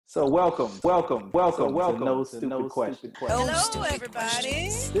So welcome to No Stupid Question. Hello, everybody.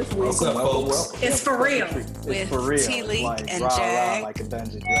 This week, welcome. It's for real. It's for real. T-Leak like, and rah, Jag. rah, like a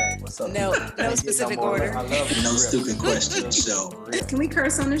dungeon jag. What's up? No specific order. I love No Stupid Question show. Can we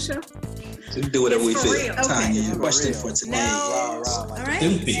curse on this show? We do whatever we It's for feel. real. Tanya, Okay. your question for today Rah, is rah, like All a right.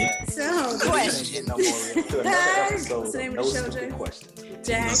 dungeon Stupid. jag. So, Question. No more to another Jag. episode What's the name of of No the show, Stupid Jag? Questions.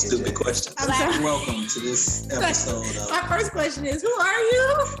 Jag. No Stupid Question. I'm sorry. Welcome to this episode My of first question is, who are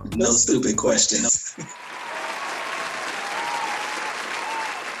you? No Stupid Questions.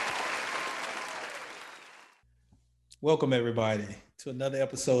 Welcome, everybody, to another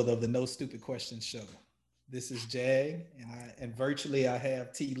episode of the No Stupid Questions show. This is Jag, and virtually I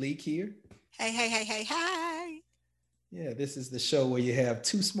have T-Leak here. Hey. Yeah, this is the show where you have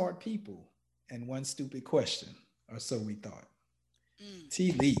two smart people and one stupid question, or so we thought.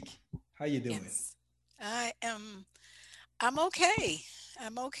 T-Leak, how you doing? Yes. I'm okay.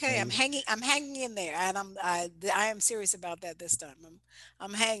 I'm hanging in there, and I am serious about that this time.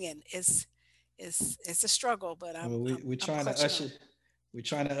 I'm hanging. It's a struggle, but We're trying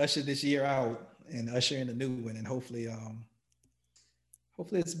to usher this year out and usher in a new one, and hopefully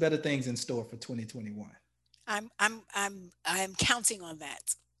it's better things in store for 2021. I'm counting on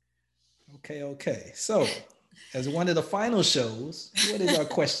that. Okay. So, as one of the final shows, what is our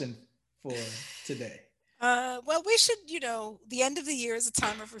question for today? Well, we should, the end of the year is a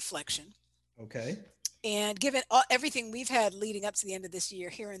time of reflection. Okay. And given everything we've had leading up to the end of this year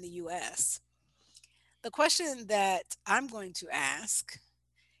here in the U.S., the question that I'm going to ask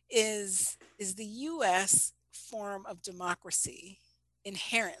is the U.S. form of democracy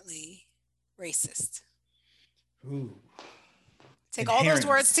inherently racist? Ooh. Take all those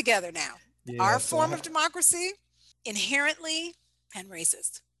words together now. Yeah, Our form of democracy, inherently and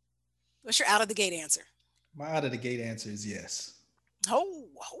racist. What's your out of the gate answer? My out of the gate answer is yes. Oh.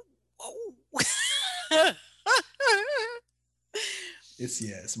 It's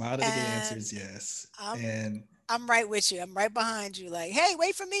yes. My out of the gate answer is yes. I'm right with you. I'm right behind you. Like, hey,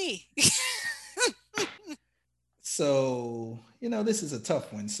 wait for me. So, this is a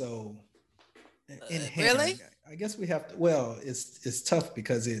tough one. So, really? I guess we have to. Well, it's tough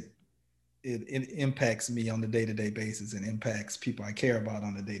because it impacts me on the day-to-day basis and impacts people I care about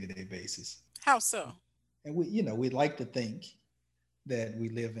on a day-to-day basis. How so? And we'd like to think that we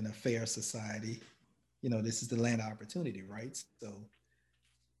live in a fair society. This is the land of opportunity, right? So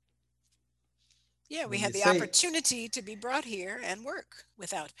yeah, we had the opportunity to be brought here and work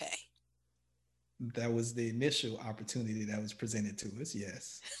without pay. That was the initial opportunity that was presented to us,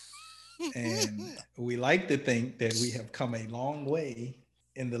 yes. And we like to think that we have come a long way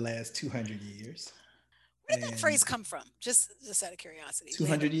in the last 200 years. Where did that phrase come from? Just out of curiosity.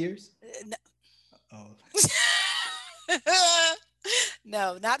 200 years? No. Oh.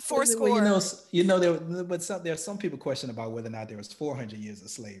 No, not fourscore. Well, there's some people question about whether or not there was 400 years of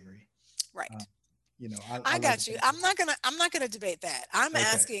slavery. Right. I got you. I'm not gonna debate that. I'm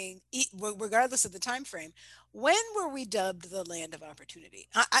asking, regardless of the time frame, when were we dubbed the land of opportunity?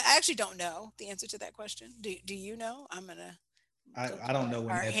 I actually don't know the answer to that question. Do you know? I don't know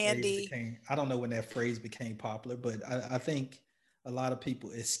when that phrase became. I don't know when that phrase became popular, but I think a lot of people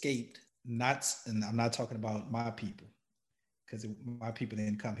escaped. And I'm not talking about my people, because my people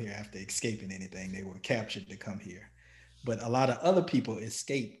didn't come here after escaping anything. They were captured to come here. But a lot of other people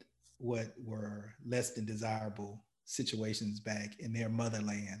escaped what were less than desirable situations back in their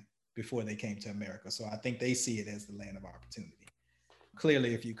motherland before they came to America. So I think they see it as the land of opportunity.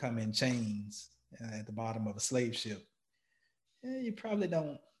 Clearly, if you come in chains at the bottom of a slave ship, you probably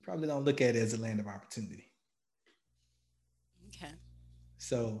don't look at it as a land of opportunity. Okay.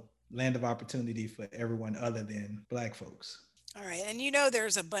 So land of opportunity for everyone other than Black folks. All right. And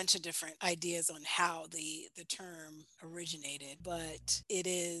there's a bunch of different ideas on how the term originated, but it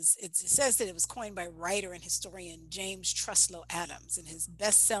says that it was coined by writer and historian James Truslow Adams in his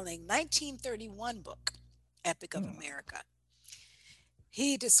best-selling 1931 book, Epic of America.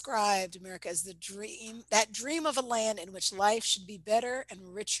 He described America as that dream of a land in which life should be better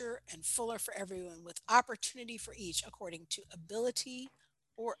and richer and fuller for everyone, with opportunity for each according to ability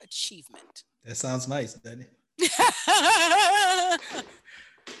or achievement. That sounds nice, doesn't it?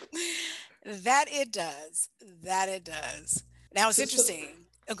 That it does. Now it's interesting.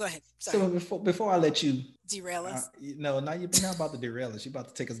 Go ahead. Sorry. So before I let you derail us, no, you're not about to derail us. You're about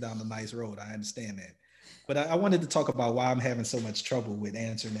to take us down the nice road. I understand that, but I wanted to talk about why I'm having so much trouble with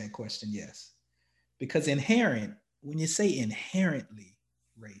answering that question. Yes, because when you say inherently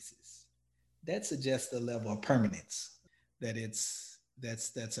racist, that suggests a level of permanence, that's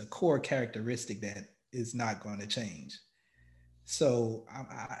a core characteristic that is not going to change. So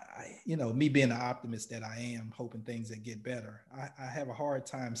me being the optimist that I am, hoping things that get better, I have a hard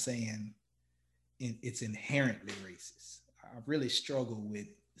time saying it's inherently racist. I really struggle with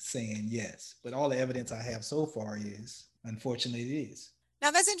saying yes, but all the evidence I have so far is, unfortunately, it is.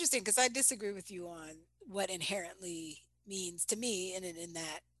 Now that's interesting because I disagree with you on what inherently means to me, and in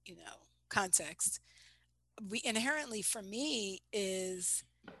that context. Inherently for me is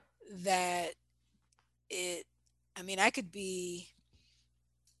that I could be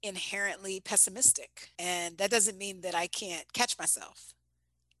inherently pessimistic, and that doesn't mean that I can't catch myself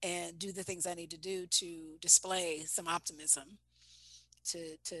and do the things I need to do to display some optimism,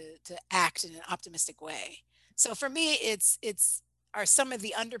 to act in an optimistic way. So for me, it's are some of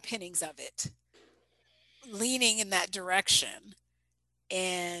the underpinnings of it leaning in that direction.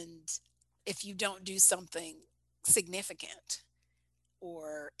 And if you don't do something significant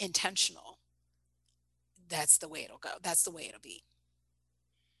or intentional, that's the way it'll go. That's the way it'll be.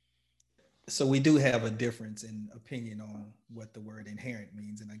 So we do have a difference in opinion on what the word inherent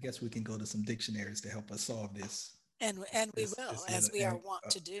means. And I guess we can go to some dictionaries to help us solve this. And we will, as we are wont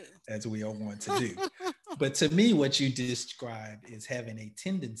to do. As we are wont to do. But to me, what you described is having a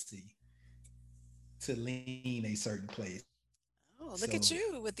tendency to lean a certain place. Oh, look at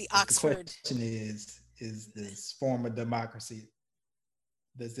you with the Oxford. The question is this form of democracy,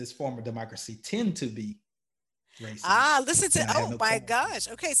 does this form of democracy tend to be racist? Listen to, my gosh.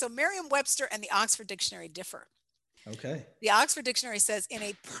 Okay, so Merriam-Webster and the Oxford Dictionary differ. Okay. The Oxford Dictionary says in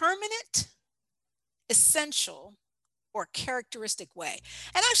a permanent, essential, or characteristic way.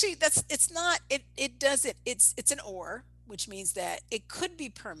 And actually it's an or, which means that it could be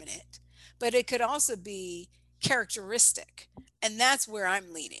permanent, but it could also be characteristic. And that's where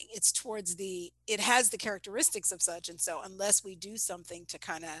I'm leaning. It's towards it has the characteristics of such. And so unless we do something to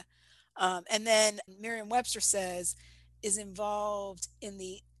kind of, and then Merriam-Webster says is involved in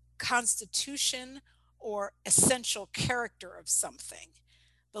the constitution or essential character of something,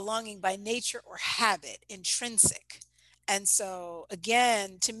 belonging by nature or habit, intrinsic. And so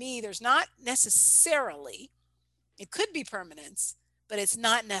again, to me, there's not necessarily, it could be permanence, but it's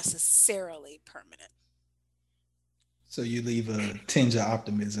not necessarily permanent. So you leave a tinge of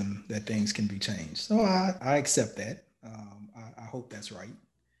optimism that things can be changed. So I accept that. I hope that's right.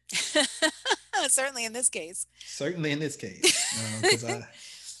 Certainly in this case. Certainly in this case, because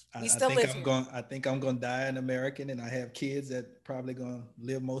I think I'm going to die an American, and I have kids that probably going to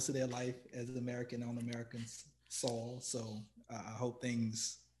live most of their life as an American on American soil. So I hope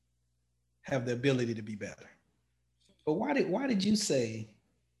things have the ability to be better. But why did you say?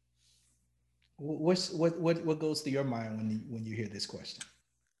 What goes through your mind when you hear this question?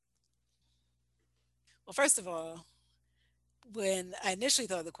 Well, first of all, when I initially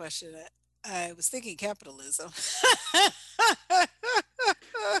thought of the question, I was thinking capitalism.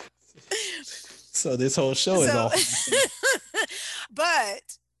 So this whole show is off.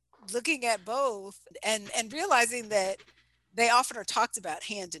 But looking at both and realizing that they often are talked about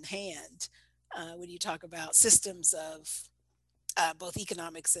hand in hand when you talk about systems of both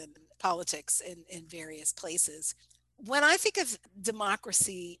economics and politics in various places. When I think of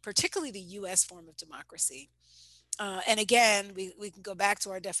democracy, particularly the U.S. form of democracy, and again, we can go back to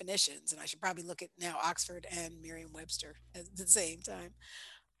our definitions, and I should probably look at now Oxford and Merriam-Webster at the same time.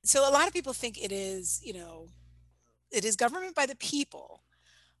 So a lot of people think it is government by the people,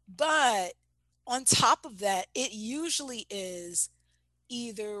 but on top of that, it usually is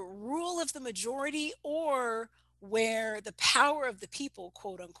either rule of the majority or where the power of the people,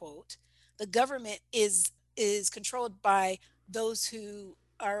 quote unquote, the government is controlled by those who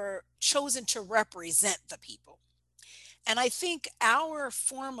are chosen to represent the people. And I think our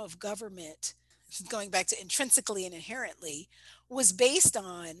form of government, going back to intrinsically and inherently, was based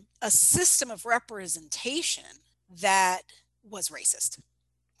on a system of representation that was racist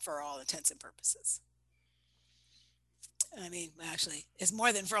for all intents and purposes. I mean, actually, it's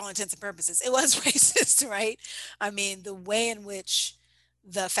more than for all intents and purposes. It was racist, right? I mean, the way in which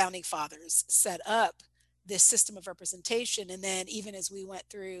the founding fathers set up this system of representation, and then even as we went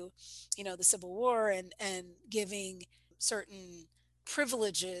through, the Civil War and giving certain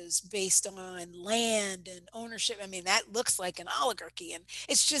privileges based on land and ownership. I mean, that looks like an oligarchy, and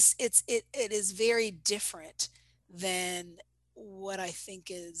it's just it is very different than what I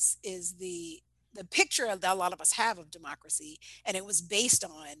think is the picture that a lot of us have of democracy. And it was based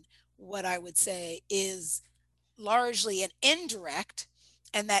on what I would say is largely an indirect,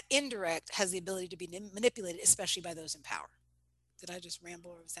 and that indirect has the ability to be manipulated, especially by those in power. Did I just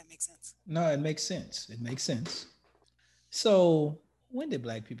ramble, or does that make sense? No, it makes sense. It makes sense. So when did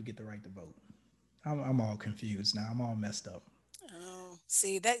Black people get the right to vote? I'm all confused now. I'm all messed up.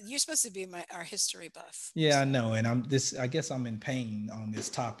 See that you're supposed to be our history buff. Yeah, I know, and I guess I'm in pain on this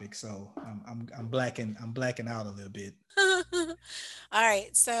topic, so I'm blacking out a little bit. All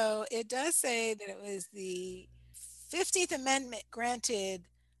right, so it does say that it was the 15th Amendment granted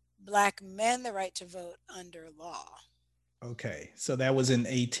Black men the right to vote under law. Okay, so that was in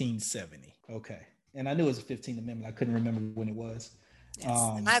 1870. Okay, and I knew it was a 15th Amendment. I couldn't remember when it was.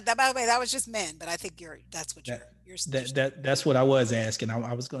 Yes. By the way, that was just men, but I think that's what that's what I was asking.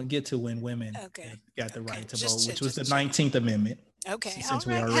 I was going to get to when women got the right to vote, which was the 19th Amendment. Okay, since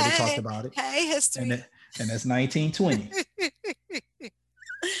we already talked about it. Hey, history, and that's 1920.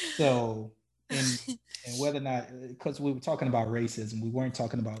 So, and whether or not, because we were talking about racism, we weren't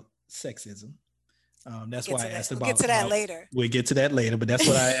talking about sexism. That's why I asked about. We'll get to that later. We'll get to that later, but that's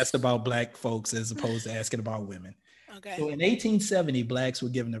what I asked about Black folks as opposed to asking about women. Okay. So in 1870, Blacks were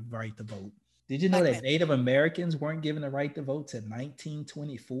given the right to vote. Did you know that Native Americans weren't given the right to vote till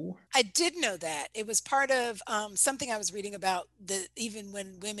 1924? I did know that. It was part of something I was reading about even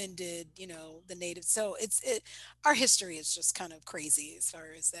when women did, the Native. So our history is just kind of crazy as far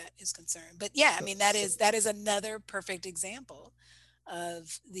as that is concerned. But yeah, I mean, that is another perfect example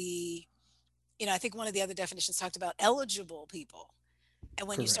of the, I think one of the other definitions talked about eligible people. And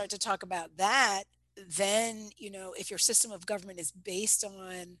when you start to talk about that, then, if your system of government is based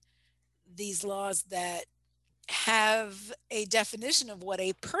on these laws that have a definition of what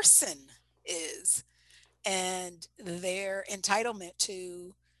a person is and their entitlement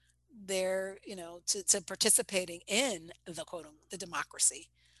to their, to participating in the democracy.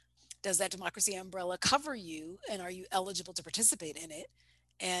 Does that democracy umbrella cover you, and are you eligible to participate in it?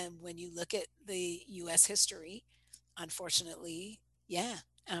 And when you look at the U.S. history, unfortunately,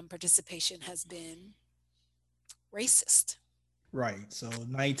 participation has been racist. Right. So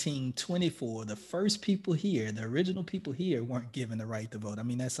 1924, the first people here, the original people here, weren't given the right to vote. I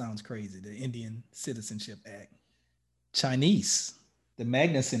mean, that sounds crazy. The Indian Citizenship Act. Chinese, the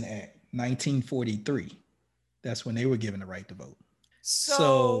Magnuson Act, 1943. That's when they were given the right to vote.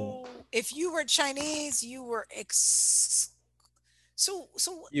 So if you were Chinese, you were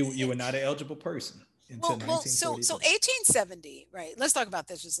you were not an eligible person. So 1870, right? Let's talk about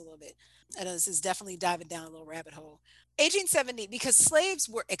this just a little bit. I know this is definitely diving down a little rabbit hole. 1870, because slaves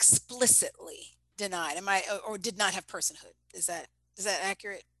were explicitly denied, or did not have personhood. Is that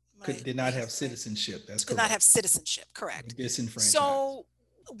accurate? Did not have citizenship. That's correct. Did not have citizenship. Correct. Disenfranchised. So,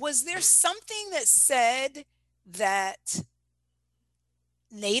 was there something that said that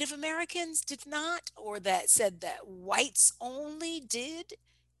Native Americans did not, or that said that whites only did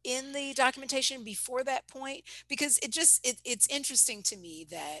in the documentation before that point? Because it's interesting to me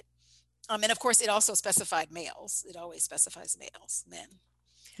that, and of course it also specified males. It always specifies males, men.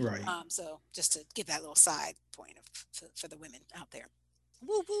 Right. So just to give that little side point for the women out there.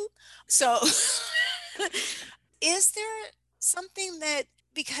 Woo woo. So is there something that,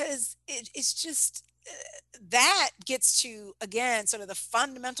 because it's just, that gets to, again, sort of the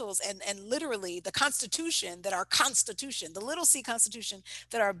fundamentals and literally the Constitution, that our Constitution, the little c Constitution,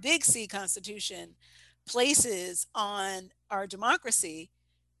 that our big C Constitution places on our democracy.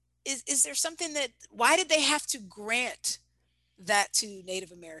 Is there something why did they have to grant that to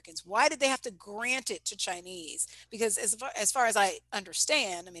Native Americans? Why did they have to grant it to Chinese? Because as far as I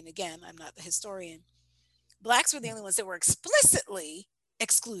understand, I mean, again, I'm not the historian, Blacks were the only ones that were explicitly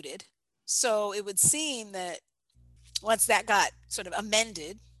excluded. So it would seem that once that got sort of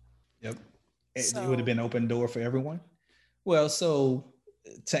amended. Yep. It would have been open door for everyone. Well, so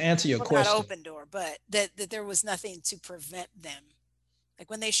to answer your question. Not open door, but that there was nothing to prevent them. Like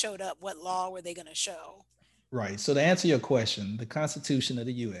when they showed up, what law were they going to show? Right. So to answer your question, the Constitution of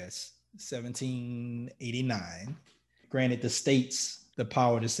the U.S., 1789, granted the states the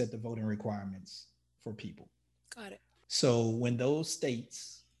power to set the voting requirements for people. Got it. So when those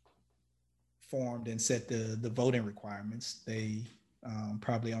states formed and set the voting requirements, they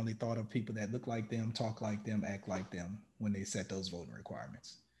probably only thought of people that look like them, talk like them, act like them when they set those voting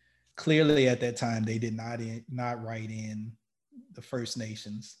requirements. Clearly at that time, they did not write in the First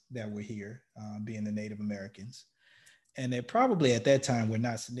Nations that were here, being the Native Americans. And there probably at that time were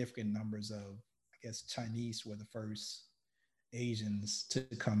not significant numbers of, I guess, Chinese were the first Asians to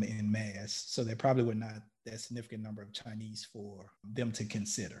come in mass. So there probably were not that significant number of Chinese for them to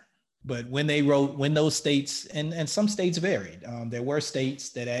consider. But when those states, and some states varied, there were states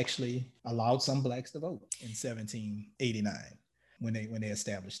that actually allowed some Blacks to vote in 1789 when they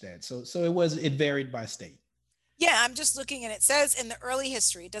established that. So it varied by state. Yeah, I'm just looking, and it says in the early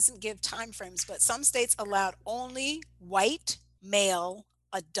history, it doesn't give time frames, but some states allowed only white, male,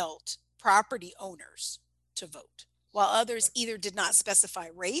 adult property owners to vote. while others either did not specify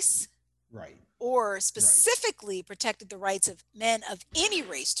race Right. or specifically protected the rights of men of any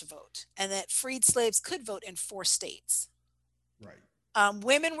race to vote, and that freed slaves could vote in 4 states. Right.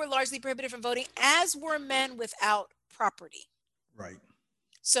 Women were largely prohibited from voting, as were men without property. Right.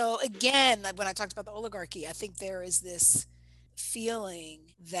 So again, when I talked about the oligarchy, I think there is this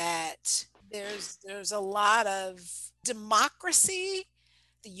feeling that there's a lot of democracy,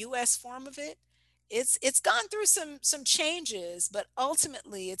 the U.S. form of it. It's gone through some changes, but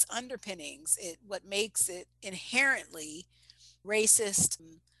ultimately its underpinnings, what makes it inherently racist,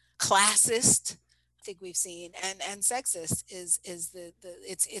 classist, I think we've seen, and sexist is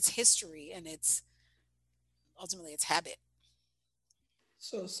its history and its ultimately its habit.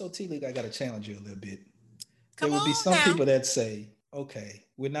 So T League, I got to challenge you a little bit. Come there would be some now. people that say, okay,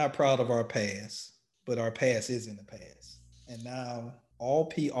 we're not proud of our past, but our past is in the past. And now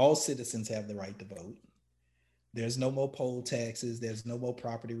all citizens have the right to vote. There's no more poll taxes. There's no more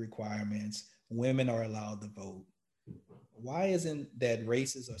property requirements. Women are allowed to vote. Why isn't that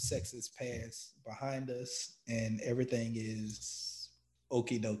racist or sexist past behind us and everything is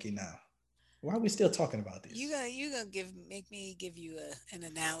okie dokie now? Why are we still talking about this? You gonna make me give you an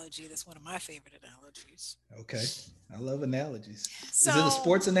analogy that's one of my favorite analogies. Okay, I love analogies. So, is it a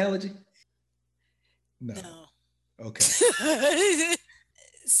sports analogy? No. Okay.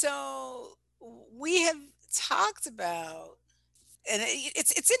 So we have talked about, and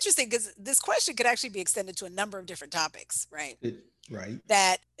it's interesting because this question could actually be extended to a number of different topics, right? Right.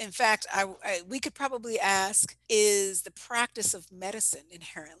 That, in fact, we could probably ask: is the practice of medicine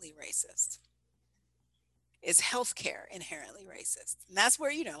inherently racist? Is healthcare inherently racist? And that's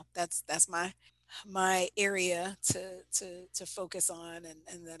where, that's my area to focus on,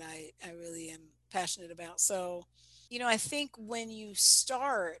 and that I really am passionate about. So, I think when you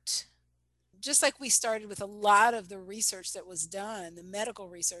start, just like we started with a lot of the research that was done, the medical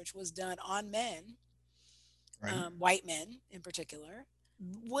research was done on men, Right. White men in particular.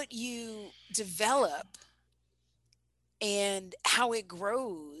 What you develop and how it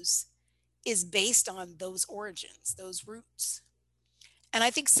grows is based on those origins, those roots. And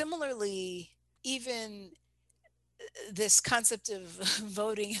I think similarly, even this concept of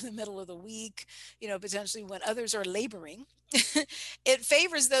voting in the middle of the week, potentially when others are laboring, it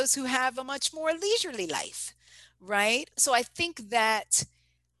favors those who have a much more leisurely life, right? So I think that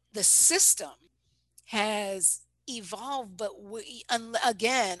the system has evolved, but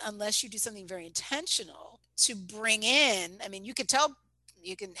again, unless you do something very intentional to bring in, I mean, you can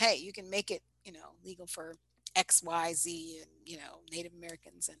make it, legal for X, Y, Z, and, Native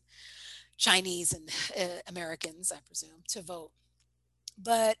Americans and Chinese and Americans, I presume, to vote.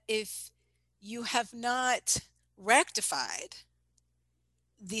 But if you have not rectified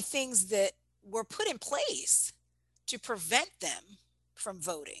the things that were put in place to prevent them from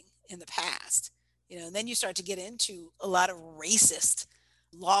voting in the past, and then you start to get into a lot of racist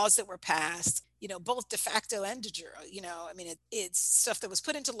laws that were passed, both de facto and de jure. I mean, it's stuff that was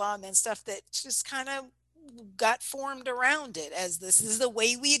put into law and then stuff that just kind of got formed around it as this is the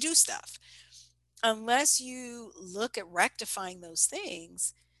way we do stuff. Unless you look at rectifying those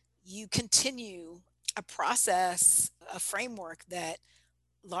things, you continue a process, a framework that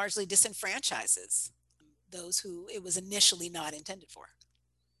largely disenfranchises those who it was initially not intended for.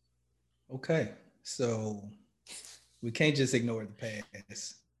 Okay, so we can't just ignore the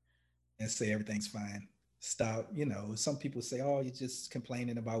past and say everything's fine. Stop. Some people say, oh, you're just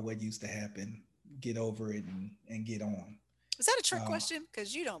complaining about what used to happen. Get over it and get on. Is that a trick question?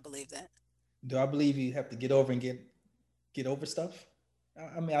 Because you don't believe that. Do I believe you have to get over and get over stuff?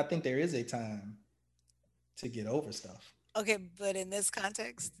 I mean, I think there is a time to get over stuff. Okay, but in this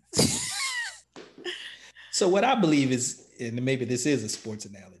context. So what I believe is, and maybe this is a sports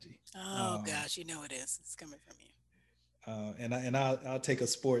analogy. Oh gosh, it is. It's coming from you. And I'll take a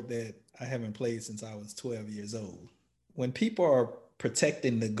sport that I haven't played since I was 12 years old. When people are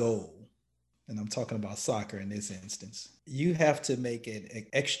protecting the goal, and I'm talking about soccer in this instance, you have to make an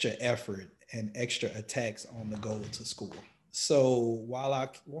extra effort and extra attacks on the goal to score. So while I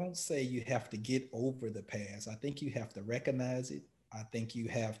won't say you have to get over the past, I think you have to recognize it. I think you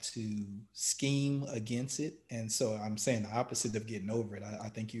have to scheme against it. And so I'm saying the opposite of getting over it. I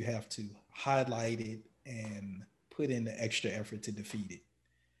think you have to highlight it and put in the extra effort to defeat it.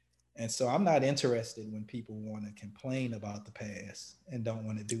 And so I'm not interested when people want to complain about the past and don't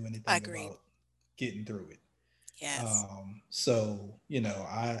want to do anything about getting through it. Yes. So,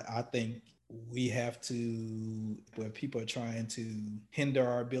 I think we have to, where people are trying to hinder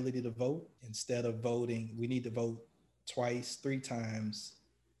our ability to vote, instead of voting, we need to vote twice, 3 times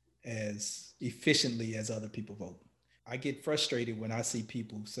as efficiently as other people vote. I get frustrated when I see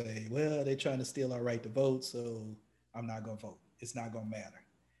people say, well, they're trying to steal our right to vote, so I'm not going to vote. It's not going to matter.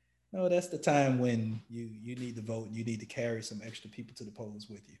 No, that's the time when you need to vote and you need to carry some extra people to the polls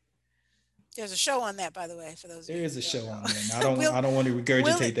with you. There's a show on that, by the way, for those. There is a show on there. And I don't want to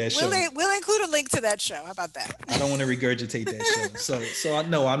regurgitate that show. We'll include a link to that show. How about that? I don't want to regurgitate that show. So I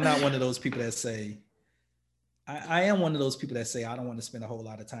know I'm not one of those people that say. I am one of those people that say I don't want to spend a whole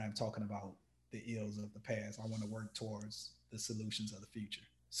lot of time talking about the ills of the past. I want to work towards the solutions of the future.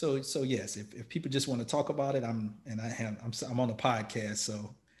 So yes, if people just want to talk about it, I'm on a podcast,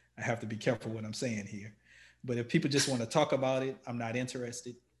 so I have to be careful what I'm saying here. But if people just want to talk about it, I'm not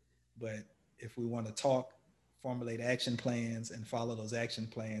interested. But if we want to talk, formulate action plans and follow those action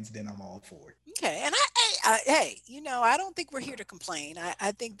plans, then I'm all for it. Okay. And hey, I don't think we're here to complain.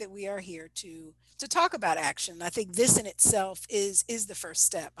 I think that we are here to talk about action. I think this in itself is the first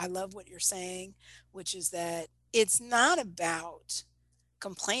step. I love what you're saying, which is that it's not about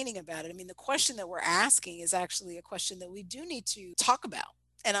complaining about it. I mean, the question that we're asking is actually a question that we do need to talk about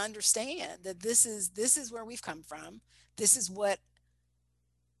and understand that this is where we've come from. This is what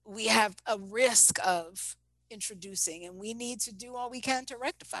we have a risk of introducing, and we need to do all we can to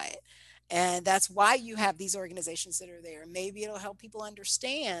rectify it. And that's why you have these organizations that are there. Maybe it'll help people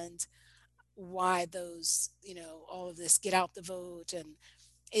understand why those, all of this get out the vote and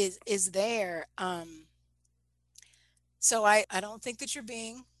is there. So I don't think that you're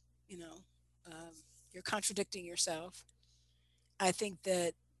being, you're contradicting yourself. I think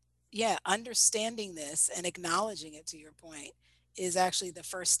that, understanding this and acknowledging it, to your point, is actually the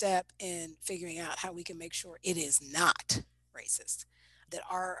first step in figuring out how we can make sure it is not racist, that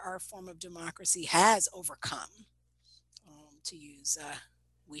our form of democracy has overcome, to use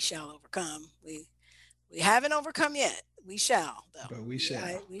we shall overcome. We haven't overcome yet. We shall, though. But we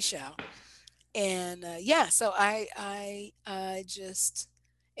shall. We shall. And so I just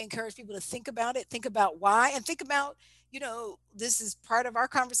encourage people to think about it, think about why, and think about, this is part of our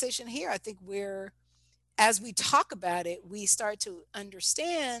conversation here. I think as we talk about it, we start to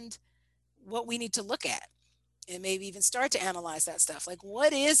understand what we need to look at and maybe even start to analyze that stuff. Like,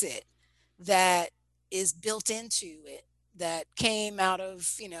 what is it that is built into it that came out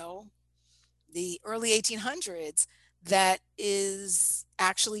of, the early 1800s that is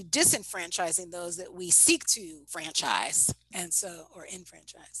actually disenfranchising those that we seek to franchise, and so, or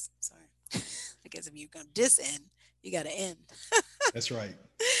enfranchise, sorry. I guess if you're going to dis-end, you got to end. That's right.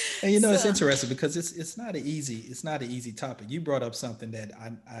 And it's interesting because it's not an easy topic. You brought up something that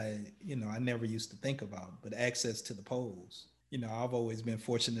I never used to think about, but access to the polls. I've always been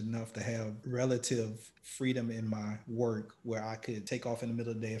fortunate enough to have relative freedom in my work where I could take off in the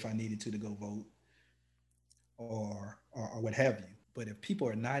middle of the day if I needed to go vote or what have you. But if people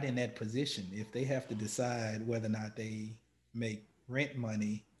are not in that position, if they have to decide whether or not they make rent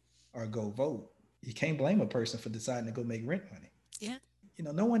money or go vote, you can't blame a person for deciding to go make rent money. Yeah.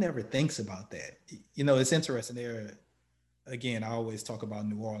 No one ever thinks about that. It's interesting there. Again, I always talk about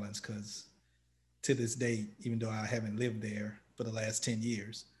New Orleans because to this day, even though I haven't lived there for the last 10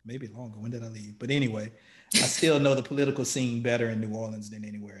 years, maybe longer. When did I leave? But anyway, I still know the political scene better in New Orleans than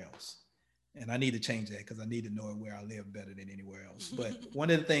anywhere else. And I need to change that because I need to know where I live better than anywhere else. But one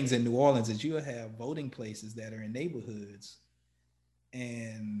of the things in New Orleans is you'll have voting places that are in neighborhoods.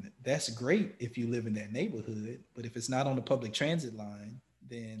 And that's great if you live in that neighborhood. But if it's not on the public transit line,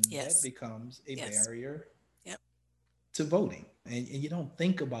 then that becomes a barrier to voting. And you don't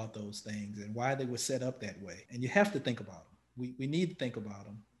think about those things and why they were set up that way. And you have to think about them. We need to think about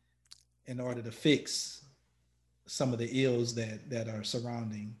them in order to fix some of the ills that are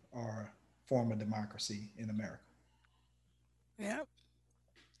surrounding our form of democracy in America. Yeah.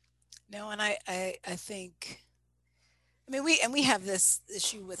 No, and I think, we have this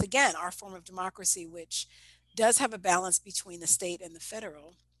issue with, again, our form of democracy, which does have a balance between the state and the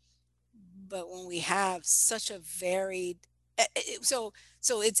federal. But when we have such a varied, so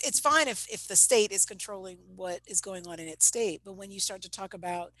it's fine if the state is controlling what is going on in its state. But when you start to talk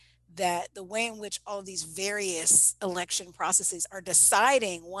about that, the way in which all of these various election processes are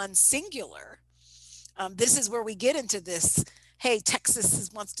deciding one singular, this is where we get into this. Hey, Texas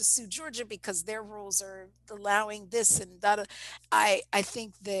wants to sue Georgia because their rules are allowing this and that. I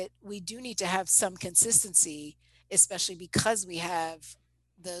think that we do need to have some consistency, especially because we have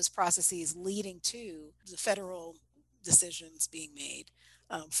those processes leading to the federal decisions being made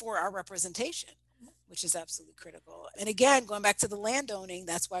for our representation, which is absolutely critical. And again, going back to the landowning,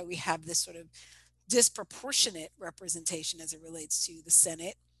 that's why we have this sort of disproportionate representation as it relates to the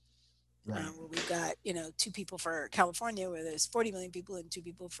Senate. Right. Where we've got, 2 people for California, where there's 40 million people, and 2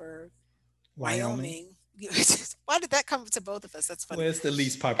 people for Wyoming. Why did that come to both of us? That's funny. Well, it's the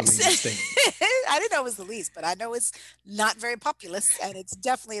least populated state. I didn't know it was the least, but I know it's not very populous, and it's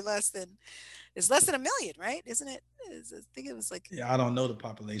definitely less than 1 million, right? Isn't it? I think it was like. Yeah, I don't know the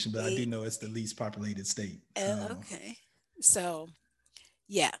population, but I do know it's the least populated state. Okay, so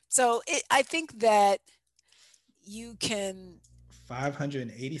yeah, so I think that you can.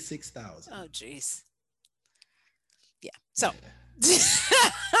 586,000. Oh, geez. Yeah. So.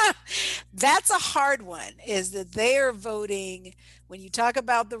 That's a hard one, is that they are voting. When you talk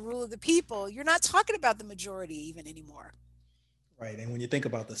about the rule of the people, you're not talking about the majority even anymore. Right. And when you think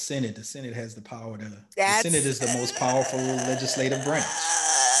about the Senate has the power to, the Senate is the most powerful legislative branch.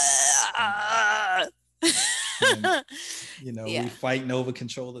 And, we're fighting over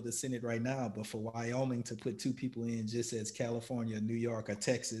control of the Senate right now, but for Wyoming to put 2 people in, just as California, New York, or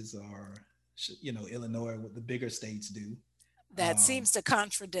Texas, or, Illinois, what the bigger states do. That seems to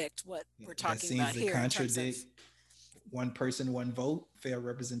contradict what we're talking about here. That seems to contradict one person, one vote, fair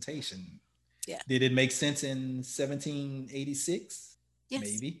representation. Yeah. Did it make sense in 1786? Yes.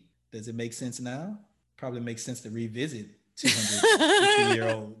 Maybe. Does it make sense now? Probably makes sense to revisit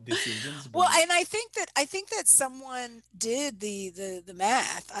 250-year-old decisions. Well, and I think that someone did the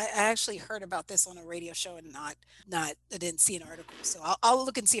math. I actually heard about this on a radio show, and I didn't see an article. So I'll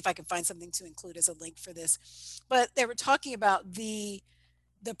look and see if I can find something to include as a link for this. But they were talking about the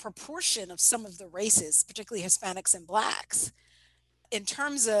proportion of some of the races, particularly Hispanics and Blacks, in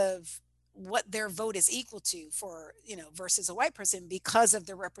terms of what their vote is equal to for, versus a white person, because of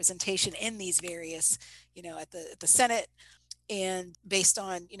the representation in these various, at the Senate, and based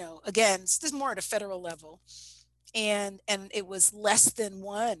on, again, this is more at a federal level, and it was less than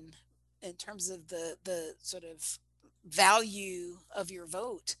 1 in terms of the sort of value of your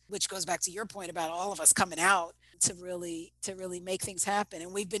vote, which goes back to your point about all of us coming out to really make things happen.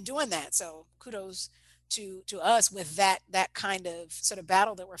 And we've been doing that. So kudos to us with that kind of sort of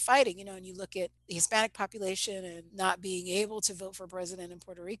battle that we're fighting, and you look at the Hispanic population and not being able to vote for president in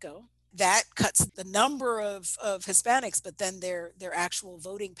Puerto Rico, that cuts the number of Hispanics, but then their actual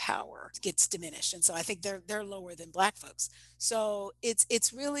voting power gets diminished. And so I think they're lower than Black folks. So it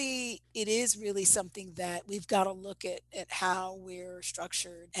is really something that we've got to look at how we're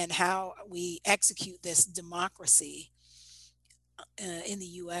structured and how we execute this democracy in the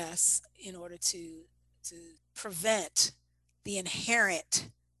U.S. in order to prevent the inherent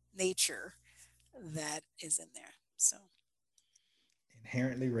nature that is in there. So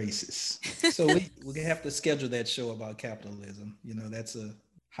inherently racist. So we have to schedule that show about capitalism. That's a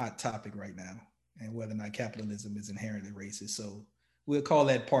hot topic right now, and whether or not capitalism is inherently racist. So we'll call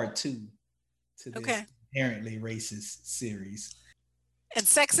that part 2 to this inherently racist series. And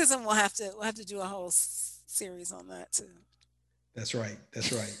sexism, we'll have to do a whole series on that too. That's right.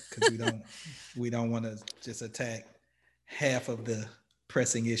 Because we don't want to just attack half of the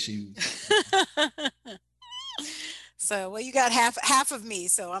pressing issues. So, well, you got half of me,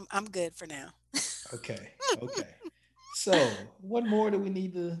 so I'm good for now. Okay. So, what more do we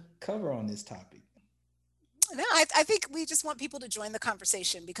need to cover on this topic? No, I think we just want people to join the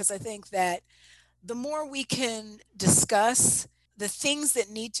conversation, because I think that the more we can discuss the things that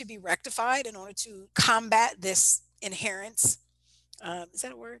need to be rectified in order to combat this inherence. Is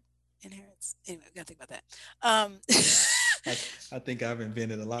that a word? Inherence. Anyway, we got to think about that. I think I've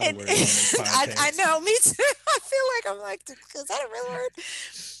invented a lot of words on this podcast. I know, me too. I feel like is that a real word?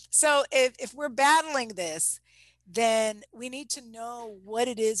 So if we're battling this, then we need to know what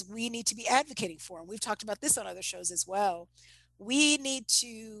it is we need to be advocating for. And we've talked about this on other shows as well. We need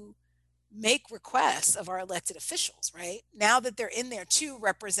to make requests of our elected officials, right? Now that they're in there to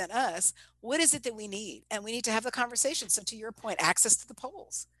represent us, what is it that we need? And we need to have the conversation. So to your point, access to the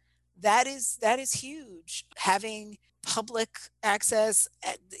polls. That is huge. Having public access,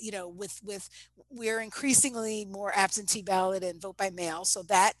 with we're increasingly more absentee ballot and vote by mail. So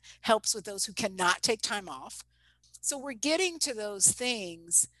that helps with those who cannot take time off. So we're getting to those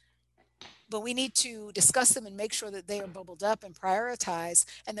things, but we need to discuss them and make sure that they are bubbled up and prioritized,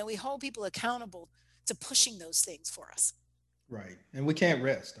 and then we hold people accountable to pushing those things for us. Right. And we can't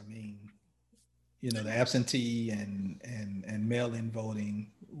rest. I mean, the absentee and mail-in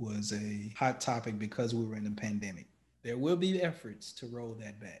voting was a hot topic because we were in the pandemic. There will be efforts to roll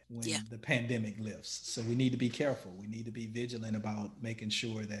that back when the pandemic lifts. So we need to be careful. We need to be vigilant about making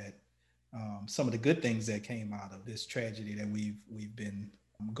sure that some of the good things that came out of this tragedy that we've been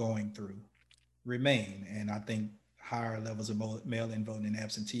going through remain. And I think higher levels of mail-in voting and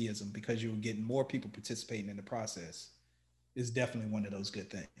absenteeism, because you're getting more people participating in the process, is definitely one of those good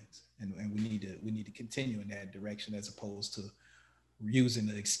things. And we need to continue in that direction, as opposed to using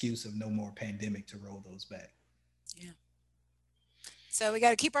the excuse of no more pandemic to roll those back. Yeah. So we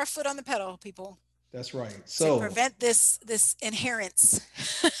got to keep our foot on the pedal, people. That's right. So to prevent this inherence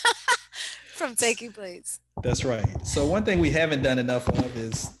from taking place. That's right. So one thing we haven't done enough of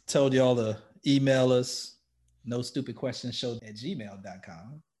is told y'all to email us,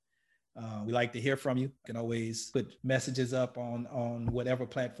 nostupidquestionshow@gmail.com. We like to hear from you. You can always put messages up on whatever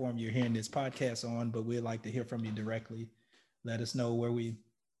platform you're hearing this podcast on, but we'd like to hear from you directly. Let us know where we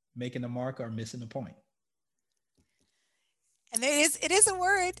making the mark or missing the point. And it is a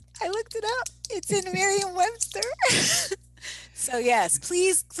word. I looked it up. It's in Merriam-Webster. So yes,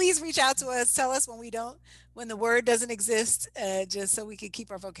 please reach out to us. Tell us when the word doesn't exist, just so we can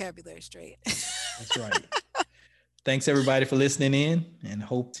keep our vocabulary straight. That's right. Thanks everybody for listening in, and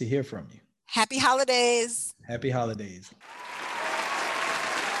hope to hear from you. Happy holidays. Happy holidays.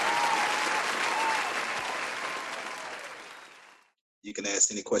 You can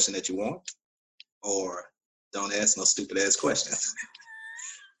ask any question that you want, or don't ask no stupid ass questions.